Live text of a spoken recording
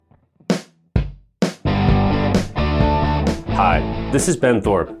Hi, this is Ben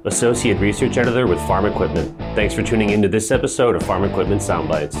Thorpe, Associate Research Editor with Farm Equipment. Thanks for tuning into this episode of Farm Equipment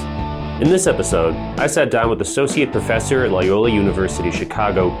Soundbites. In this episode, I sat down with Associate Professor at Loyola University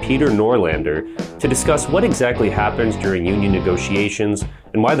Chicago, Peter Norlander, to discuss what exactly happens during union negotiations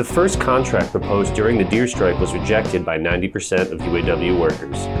and why the first contract proposed during the Deere strike was rejected by 90% of UAW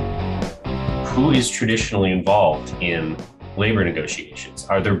workers. Who is traditionally involved in labor negotiations?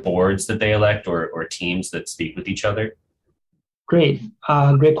 Are there boards that they elect or teams that speak with each other? Great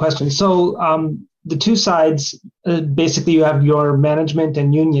question. So the two sides, basically you have your management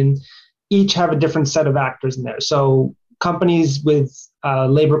and union, each have a different set of actors in there. So companies with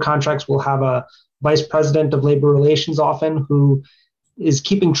labor contracts will have a vice president of labor relations often who is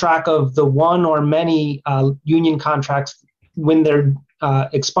keeping track of the one or many union contracts when they're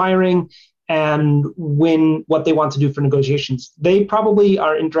expiring and what they want to do for negotiations. They probably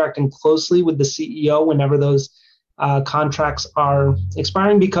are interacting closely with the CEO whenever those contracts are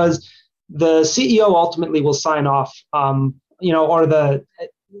expiring, because the CEO ultimately will sign off,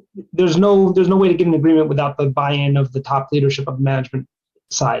 there's no way to get an agreement without the buy-in of the top leadership of the management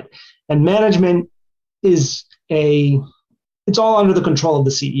side. And management it's all under the control of the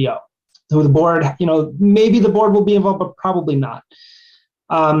CEO. So the board, maybe the board will be involved, but probably not.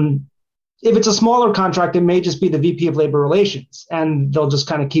 If it's a smaller contract, it may just be the VP of Labor Relations, and they'll just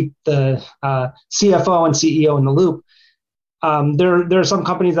kind of keep the CFO and CEO in the loop. There are some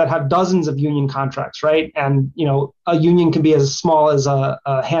companies that have dozens of union contracts, right? And a union can be as small as a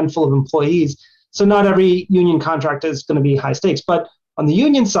handful of employees. So not every union contract is going to be high stakes. But on the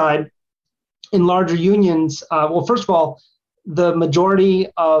union side, in larger unions, first of all, the majority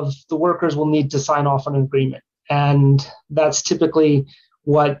of the workers will need to sign off on an agreement, and that's typically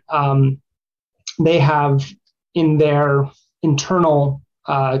what they have in their internal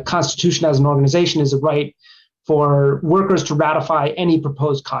constitution as an organization, is a right for workers to ratify any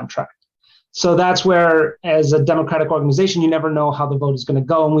proposed contract. So that's where, as a democratic organization, you never know how the vote is going to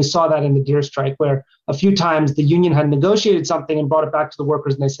go. And we saw that in the Deere strike, where a few times the union had negotiated something and brought it back to the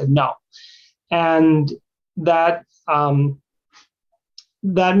workers and they said no. And that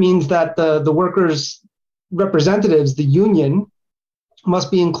means that the workers' representatives, the union,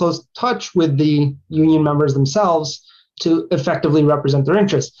 must be in close touch with the union members themselves to effectively represent their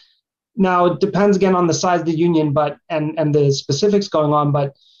interests. Now, it depends again on the size of the union, and the specifics going on,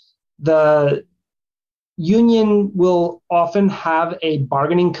 but the union will often have a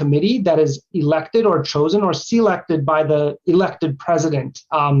bargaining committee that is elected or chosen or selected by the elected president.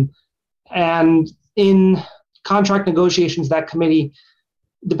 And in contract negotiations, that committee,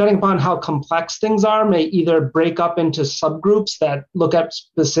 depending upon how complex things are, may either break up into subgroups that look at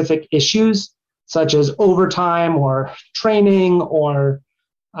specific issues, such as overtime or training or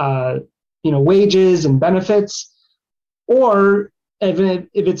wages and benefits. Or if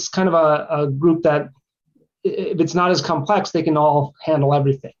it's kind of a group that, if it's not as complex, they can all handle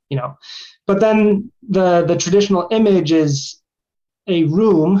everything. But then the traditional image is a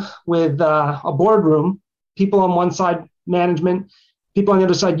room with a boardroom, people on one side management, people on the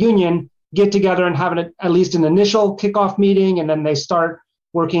other side union, get together and have at least an initial kickoff meeting, and then they start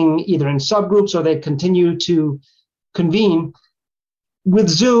working either in subgroups or they continue to convene. With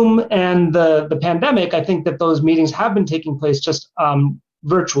Zoom and the pandemic, I think that those meetings have been taking place just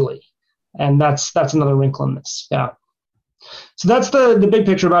virtually, and that's another wrinkle in this. Yeah. So that's the big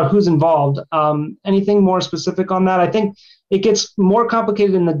picture about who's involved. Anything more specific on that? I think it gets more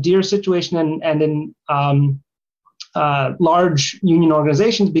complicated in the Deere situation and in large union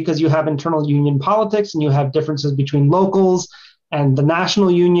organizations, because you have internal union politics and you have differences between locals and the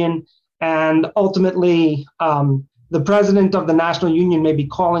national union. And ultimately, the president of the national union may be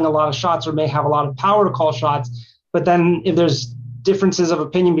calling a lot of shots or may have a lot of power to call shots. But then if there's differences of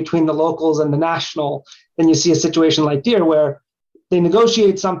opinion between the locals and the national, then you see a situation like Deere where they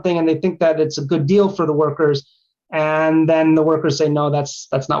negotiate something and they think that it's a good deal for the workers. And then the workers say, no, that's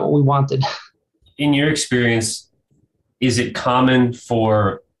not what we wanted. In your experience, is it common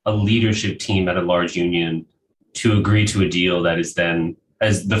for a leadership team at a large union to agree to a deal that is then,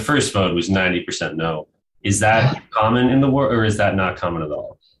 as the first vote was 90% no, is that common in the world, or is that not common at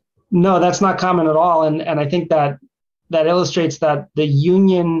all? No, that's not common at all. And I think that illustrates that the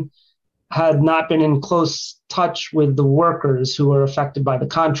union had not been in close touch with the workers who were affected by the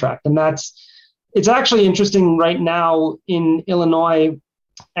contract. And it's actually interesting right now in Illinois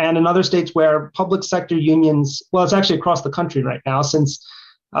and in other states where public sector unions, well, it's actually across the country right now, since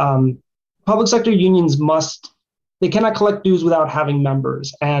public sector unions they cannot collect dues without having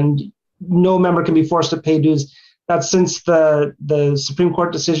members, and no member can be forced to pay dues. That's since the Supreme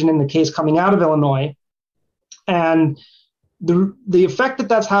Court decision in the case coming out of Illinois. And the effect that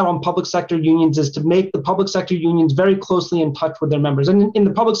that's had on public sector unions is to make the public sector unions very closely in touch with their members. And in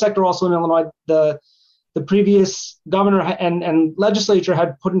the public sector, also in Illinois, the previous governor and legislature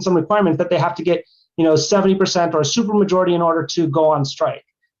had put in some requirements that they have to get 70% or a supermajority in order to go on strike.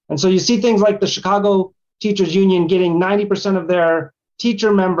 And so you see things like the Chicago Teachers Union getting 90% of their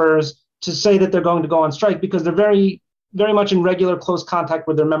teacher members to say that they're going to go on strike because they're very, very much in regular close contact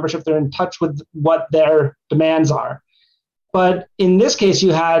with their membership. They're in touch with what their demands are. But in this case,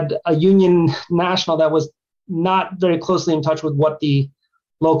 you had a union national that was not very closely in touch with what the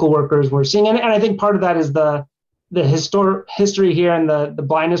local workers were seeing. And I think part of that is the history here and the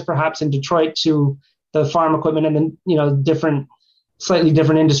blindness perhaps in Detroit to the farm equipment and then, slightly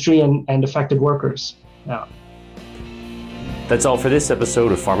different industry and affected workers. Yeah. That's all for this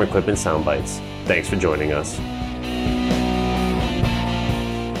episode of Farm Equipment Soundbites. Thanks for joining us.